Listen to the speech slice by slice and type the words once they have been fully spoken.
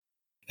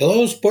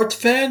Hello, sports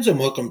fans, and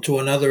welcome to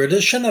another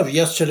edition of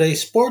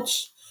Yesterday's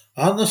Sports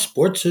on the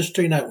Sports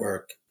History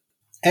Network.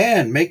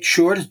 And make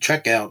sure to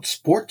check out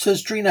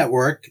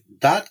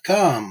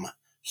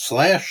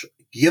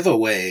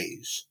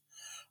sportshistorynetwork.com/giveaways.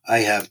 I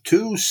have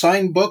two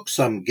signed books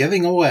I'm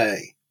giving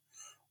away.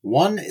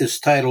 One is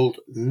titled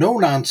No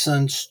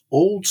Nonsense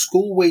Old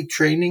School Weight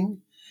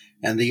Training,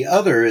 and the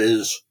other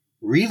is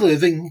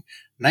Reliving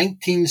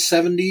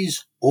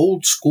 1970s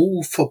Old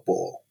School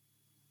Football.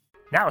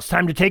 Now it's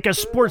time to take a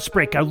sports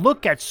break, a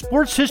look at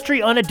sports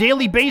history on a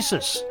daily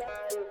basis.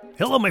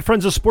 Hello, my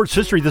friends of sports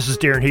history. This is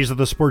Darren Hayes of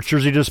the Sports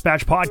Jersey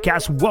Dispatch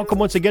podcast. Welcome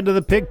once again to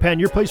the Pig Pen,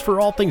 your place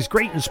for all things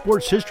great in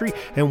sports history,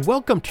 and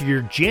welcome to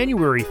your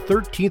January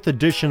 13th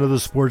edition of the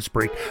Sports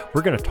Break.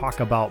 We're going to talk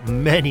about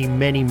many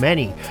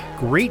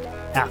great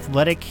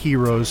athletic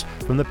heroes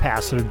from the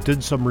past that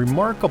did some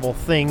remarkable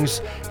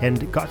things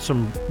and got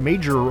some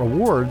major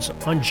awards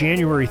on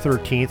January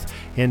 13th.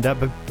 And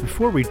but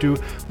before we do,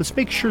 let's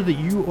make sure that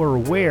you are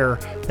aware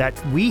that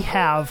we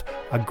have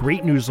a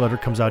great newsletter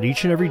comes out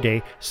each and every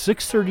day,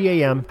 6:30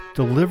 a.m.,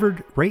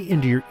 delivered right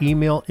into your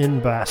email in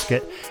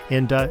basket,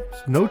 and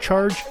no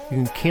charge. You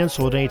can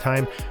cancel at any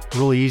time.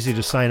 Really easy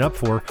to sign up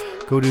for.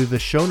 Go to the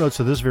show notes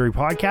of this very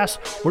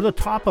podcast or the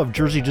top of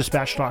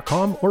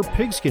jerseydispatch.com or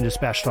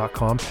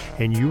pigskindispatch.com,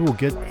 and you will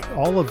get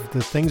all of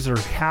the things that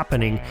are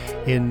happening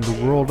in the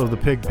world of the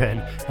Pig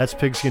Pen. That's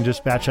Pigskin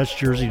Dispatch, that's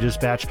Jersey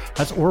Dispatch,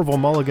 that's Orville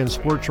Mulligan,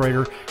 sports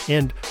writer,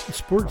 and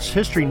Sports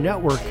History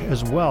Network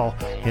as well.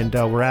 And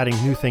we're adding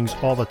new things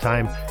all the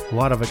time. A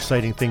lot of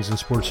exciting things in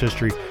sports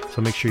history,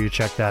 so make sure you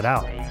check that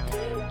out.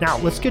 Now,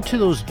 let's get to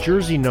those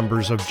jersey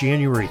numbers of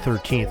January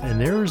 13th, and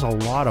there's a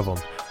lot of them.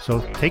 So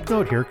take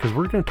note here, because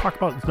we're going to talk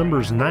about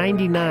numbers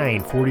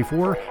 99,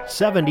 44,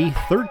 70,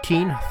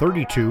 13,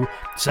 32,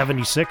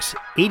 76,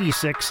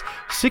 86,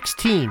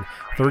 16,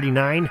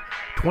 39,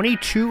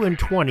 22 and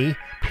 20,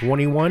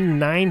 21,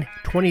 9,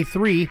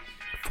 23,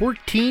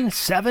 14,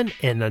 7,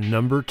 and the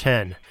number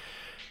 10.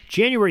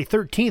 January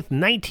 13th,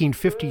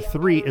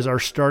 1953 is our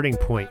starting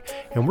point,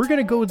 and we're going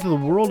to go to the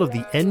world of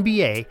the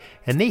NBA,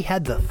 and they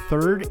had the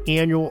third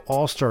annual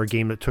All-Star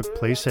game that took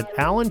place at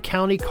Allen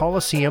County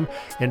Coliseum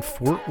in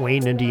Fort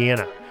Wayne,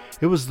 Indiana.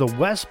 It was the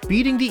West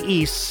beating the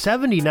East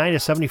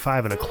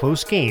 79-75 in a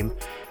close game,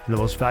 and the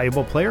most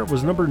valuable player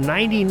was number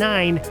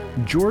 99,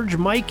 George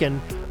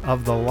Mikan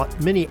of the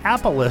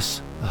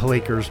Minneapolis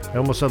Lakers. I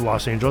almost said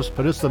Los Angeles,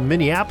 but it's the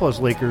Minneapolis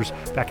Lakers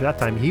back at that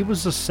time. He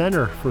was the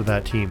center for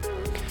that team.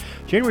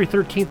 January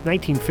 13th,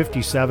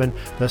 1957,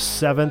 the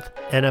 7th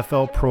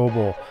NFL Pro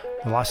Bowl.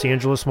 The Los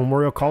Angeles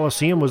Memorial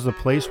Coliseum was the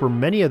place where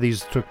many of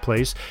these took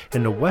place,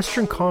 and the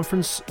Western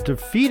Conference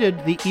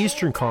defeated the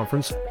Eastern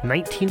Conference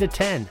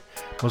 19-10.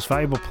 Most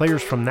valuable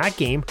players from that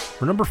game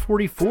were number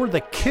 44,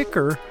 the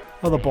kicker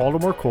of the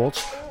Baltimore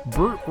Colts,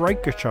 Burt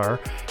Reichachar,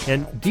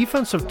 and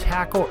defensive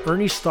tackle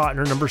Ernie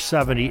Stautner, number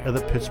 70 of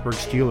the Pittsburgh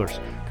Steelers.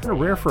 Kind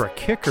of rare for a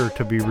kicker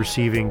to be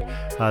receiving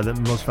the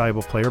most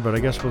valuable player, but I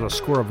guess with a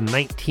score of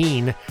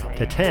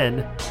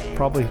 19-10,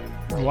 probably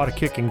a lot of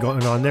kicking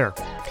going on there.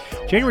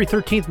 January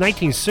 13th,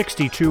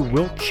 1962,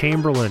 Wilt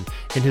Chamberlain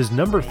in his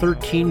number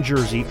 13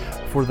 jersey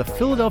for the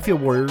Philadelphia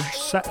Warriors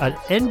set an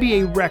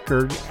NBA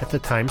record at the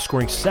time,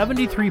 scoring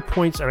 73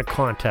 points in a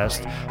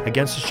contest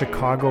against the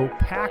Chicago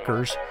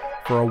Packers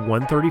for a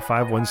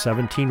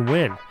 135-117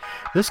 win.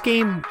 This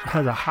game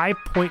has a high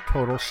point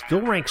total,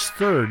 still ranks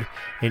third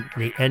in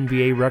the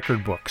NBA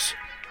record books.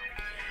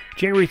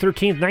 January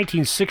 13th,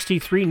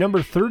 1963,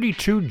 number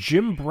 32,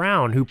 Jim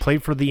Brown, who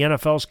played for the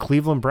NFL's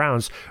Cleveland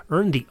Browns,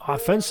 earned the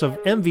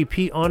offensive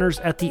MVP honors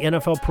at the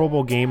NFL Pro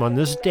Bowl game on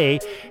this day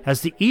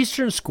as the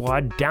Eastern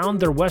squad downed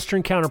their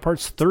Western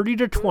counterparts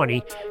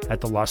 30-20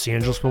 at the Los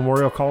Angeles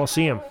Memorial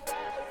Coliseum.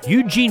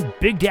 Eugene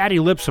Big Daddy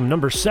Lipscomb,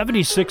 number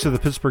 76 of the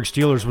Pittsburgh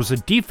Steelers, was the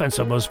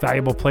defensive most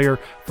valuable player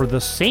for the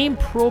same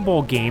Pro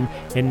Bowl game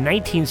in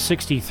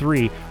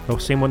 1963, the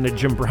same one that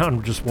Jim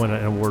Brown just won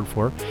an award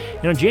for.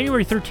 And on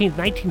January 13th,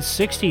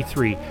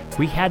 1963,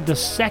 we had the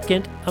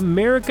second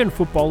American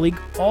Football League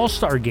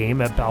All-Star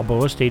game at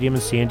Balboa Stadium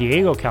in San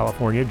Diego,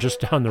 California,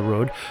 just down the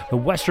road. The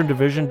Western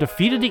Division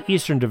defeated the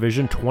Eastern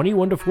Division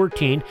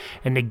 21-14,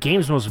 and the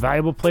game's most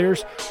valuable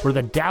players were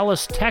the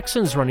Dallas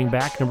Texans running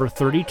back, number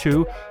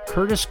 32,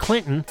 Curtis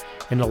Clinton,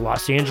 and the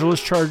Los Angeles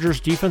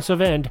Chargers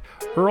defensive end,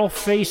 Earl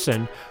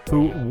Faison,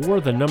 who wore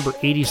the number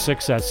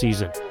 86 that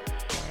season.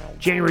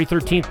 January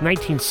 13th,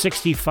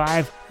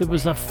 1965, it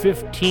was the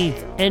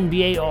 15th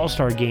NBA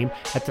All-Star Game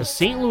at the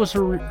St. Louis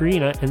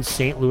Arena in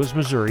St. Louis,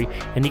 Missouri,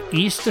 and the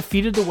East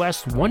defeated the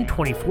West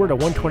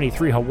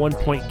 124-123, a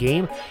one-point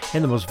game,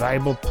 and the most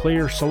valuable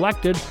player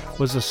selected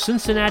was the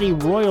Cincinnati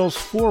Royals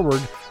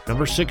forward,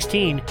 number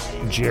 16,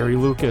 Jerry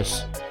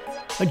Lucas.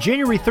 On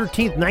January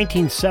 13th,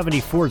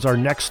 1974 is our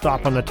next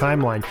stop on the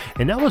timeline,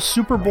 and that was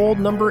Super Bowl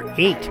number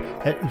 8.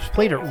 It was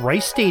played at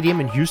Rice Stadium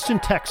in Houston,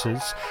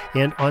 Texas,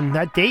 and on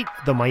that date,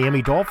 the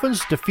Miami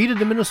Dolphins defeated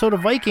the Minnesota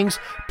Vikings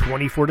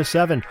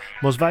 24-7.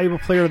 Most valuable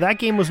player of that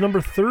game was number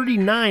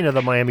 39 of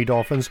the Miami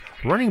Dolphins,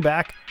 running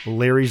back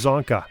Larry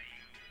Zonka.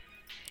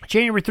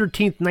 January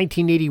 13th,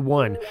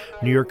 1981,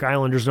 New York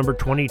Islanders number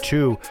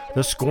 22,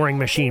 the scoring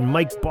machine,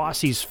 Mike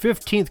Bossy's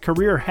 15th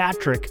career hat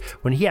trick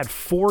when he had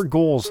 4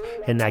 goals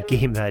in that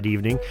game that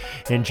evening.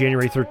 And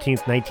January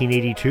 13th,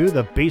 1982,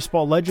 the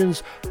baseball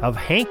legends of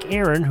Hank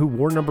Aaron, who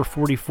wore number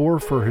 44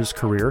 for his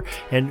career,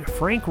 and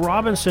Frank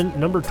Robinson,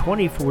 number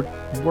 20 for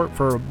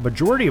a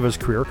majority of his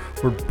career,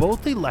 were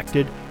both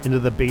elected into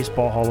the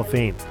Baseball Hall of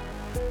Fame.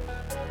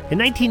 In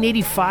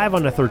 1985,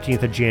 on the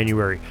 13th of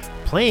January,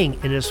 playing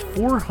in his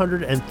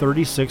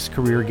 436th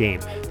career game,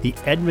 the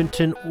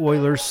Edmonton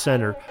Oilers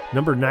center,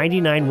 number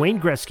 99,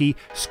 Wayne Gretzky,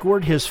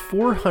 scored his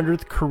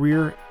 400th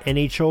career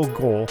NHL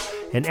goal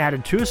and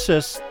added 2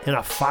 assists in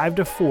a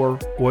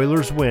 5-4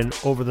 Oilers win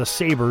over the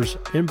Sabres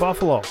in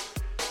Buffalo.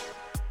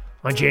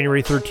 On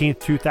January 13th,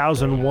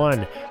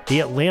 2001, the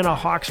Atlanta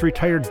Hawks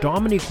retired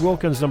Dominique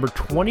Wilkins' number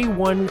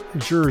 21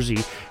 jersey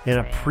in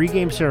a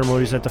pregame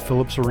ceremonies at the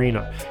Phillips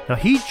Arena. Now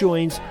he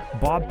joins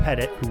Bob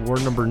Pettit, who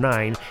wore number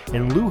 9,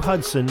 and Lou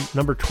Hudson,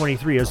 number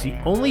 23, as the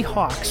only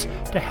Hawks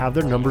to have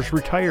their numbers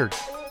retired.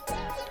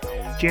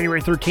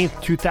 January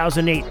 13th,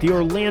 2008, the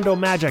Orlando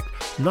Magic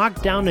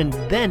knocked down an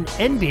then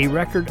NBA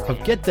record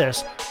of, get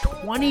this,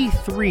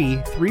 23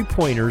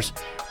 three-pointers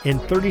in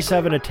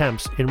 37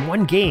 attempts in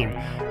one game.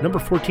 Number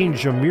 14,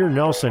 Jameer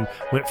Nelson,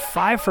 went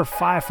 5 for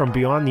 5 from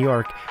beyond the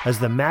arc as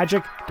the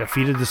Magic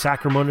defeated the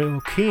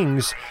Sacramento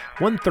Kings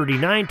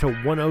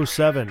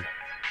 139-107.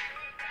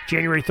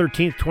 January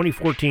 13th,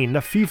 2014, the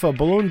FIFA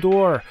Ballon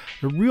d'Or,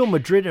 the Real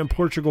Madrid and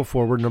Portugal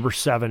forward, number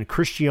 7,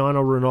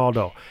 Cristiano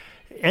Ronaldo,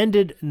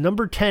 ended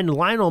number 10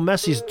 Lionel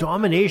Messi's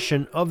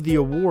domination of the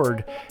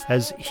award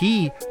as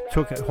he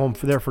took it home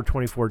for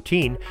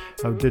 2014,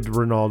 did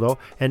Ronaldo.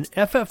 And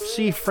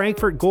FFC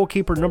Frankfurt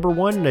goalkeeper number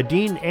 1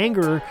 Nadine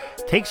Angerer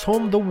takes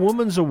home the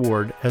Women's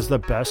Award as the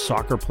best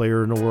soccer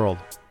player in the world.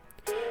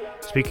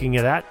 Speaking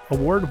of that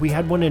award, we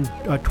had one in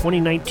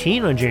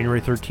 2019 on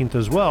January 13th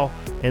as well,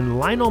 and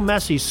Lionel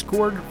Messi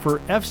scored for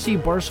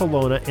FC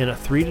Barcelona in a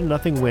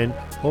 3-0 win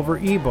over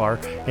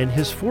Eibar and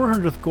his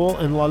 400th goal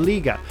in La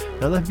Liga.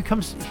 Now he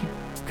becomes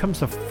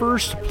the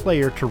first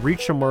player to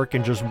reach the mark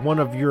in just one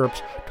of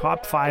Europe's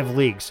top 5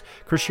 leagues.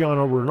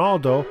 Cristiano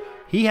Ronaldo,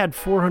 he had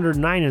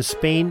 409 in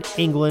Spain,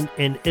 England,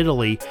 and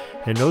Italy,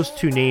 and those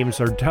 2 names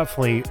are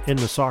definitely in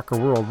the soccer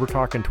world. We're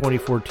talking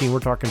 2014, we're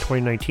talking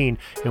 2019,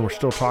 and we're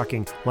still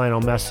talking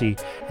Lionel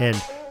Messi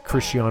and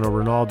Cristiano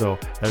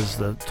Ronaldo as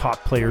the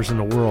top players in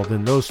the world,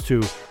 and those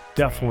 2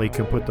 definitely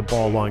can put the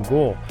ball on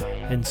goal.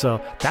 And so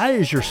that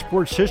is your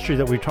sports history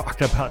that we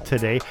talked about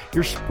today,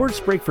 your sports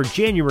break for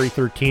January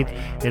 13th.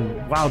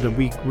 And wow, did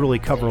we really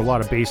cover a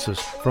lot of bases,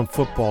 from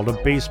football to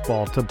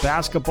baseball to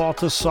basketball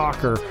to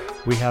soccer.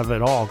 We have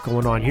it all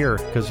going on here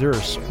because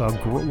there's a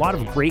lot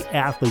of great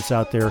athletes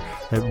out there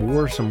that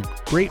wore some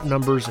great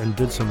numbers and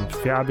did some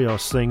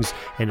fabulous things,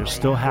 and it's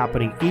still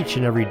happening each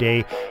and every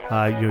day.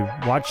 You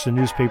watch the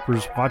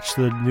newspapers, watch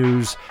the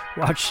news,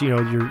 watch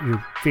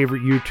your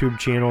favorite YouTube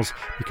channels,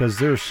 because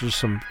there's just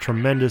some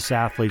tremendous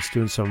athletes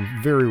doing some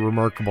very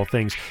remarkable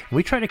things. And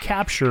we try to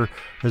capture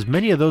as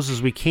many of those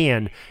as we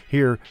can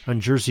here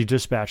on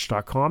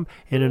JerseyDispatch.com.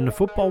 And in the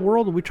football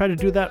world, we try to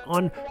do that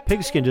on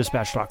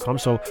PigskinDispatch.com.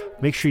 So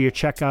make sure you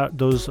check out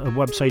those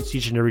websites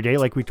each and every day.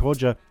 Like we told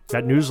you,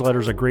 that newsletter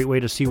is a great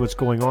way to see what's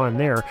going on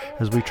there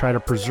as we try to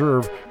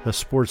preserve the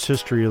sports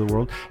history of the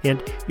world.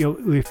 And,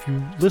 if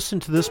you listen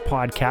to this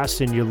podcast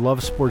and you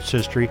love sports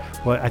history,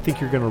 well, I think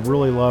you're going to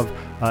really love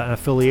an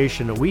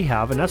affiliation that we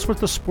have, and that's with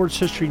the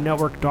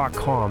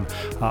SportsHistoryNetwork.com.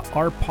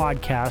 Our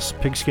podcasts,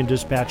 Pigskin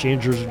Dispatch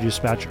and Jersey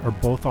Dispatch, are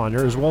both on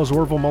there, as well as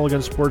Orville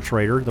Mulligan Sports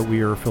Writer that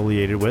we are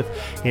affiliated with,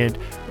 and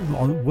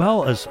as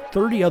well as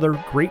 30 other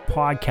great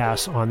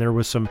podcasts on there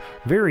with some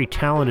very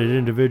talented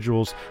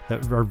individuals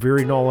that are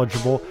very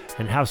knowledgeable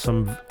and have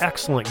some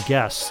excellent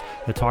guests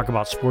that talk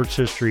about sports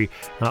history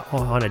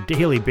on a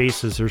daily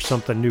basis. There's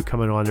something new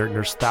coming on there, and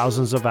there's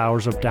thousands of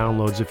hours of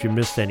downloads if you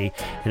missed any,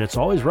 and it's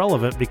always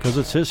relevant because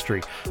it's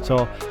history.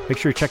 So make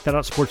sure you check that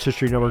out,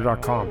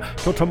 SportsHistoryNetwork.com.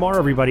 Till tomorrow,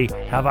 everybody,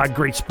 have a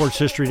great sports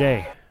history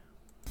day.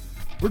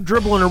 We're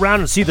dribbling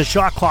around and see the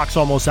shot clock's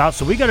almost out,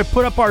 so we got to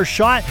put up our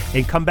shot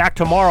and come back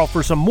tomorrow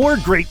for some more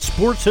great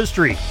sports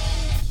history.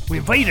 We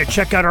invite you to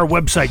check out our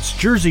websites,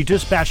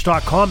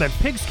 JerseyDispatch.com and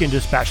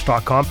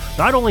PigskinDispatch.com.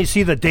 Not only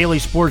see the daily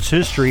sports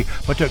history,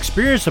 but to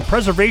experience the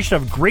preservation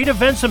of great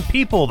events and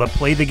people that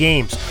play the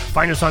games.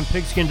 Find us on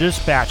Pigskin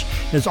Dispatch.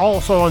 It's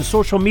also on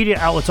social media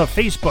outlets of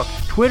Facebook,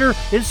 Twitter,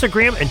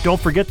 Instagram, and don't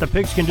forget the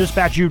Pigskin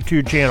Dispatch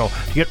YouTube channel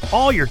to get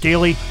all your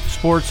daily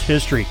sports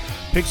history.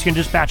 Pigskin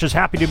Dispatch is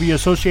happy to be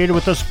associated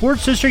with the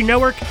Sports History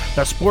Network,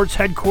 the sports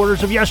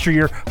headquarters of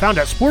yesteryear, found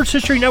at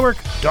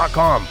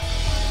SportsHistoryNetwork.com.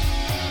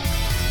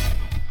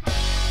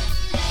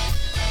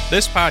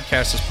 This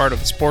podcast is part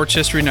of the Sports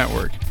History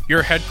Network,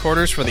 your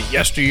headquarters for the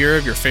yesteryear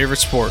of your favorite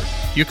sport.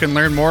 You can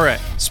learn more at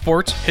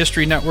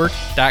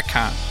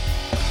SportsHistoryNetwork.com.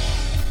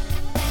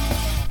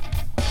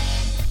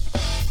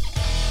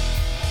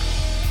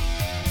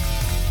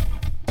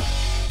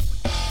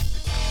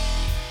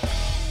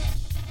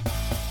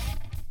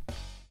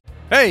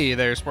 Hey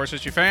there, sports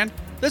history fan.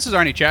 This is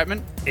Arnie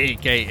Chapman,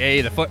 aka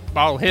the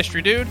Football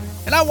History Dude,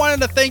 and I wanted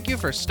to thank you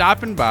for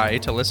stopping by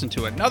to listen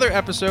to another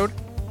episode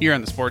here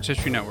on the Sports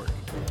History Network.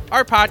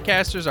 Our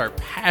podcasters are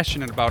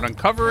passionate about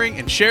uncovering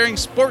and sharing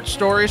sports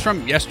stories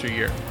from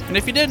yesteryear. And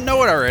if you didn't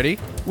know it already,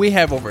 we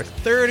have over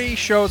 30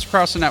 shows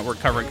across the network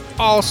covering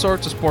all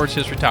sorts of sports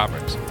history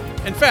topics.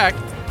 In fact,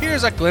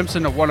 here's a glimpse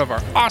into one of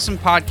our awesome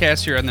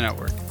podcasts here on the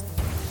network.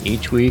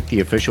 Each week,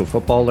 the official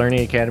Football Learning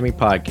Academy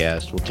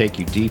podcast will take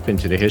you deep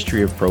into the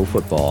history of pro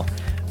football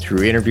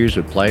through interviews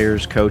with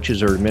players,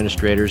 coaches, or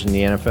administrators in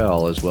the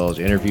NFL, as well as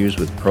interviews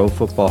with Pro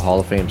Football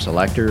Hall of Fame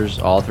selectors,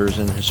 authors,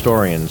 and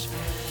historians.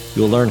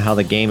 You'll learn how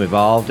the game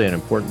evolved and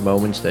important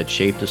moments that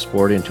shaped the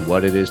sport into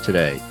what it is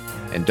today.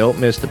 And don't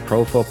miss the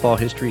Pro Football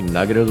History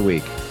Nugget of the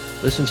Week.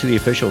 Listen to the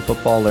official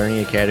Football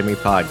Learning Academy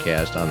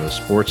podcast on the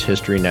Sports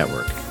History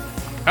Network.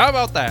 How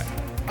about that?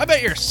 I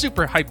bet you're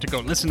super hyped to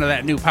go listen to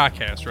that new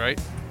podcast, right?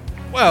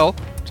 Well,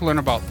 to learn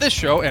about this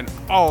show and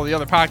all the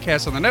other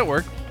podcasts on the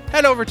network,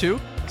 head over to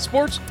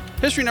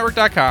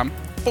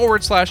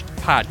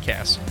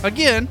sportshistorynetwork.com/podcast.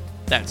 Again,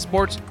 that's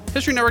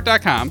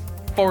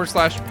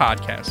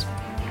sportshistorynetwork.com/podcast.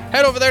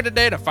 Head over there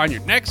today to find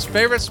your next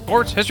favorite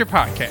sports history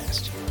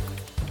podcast.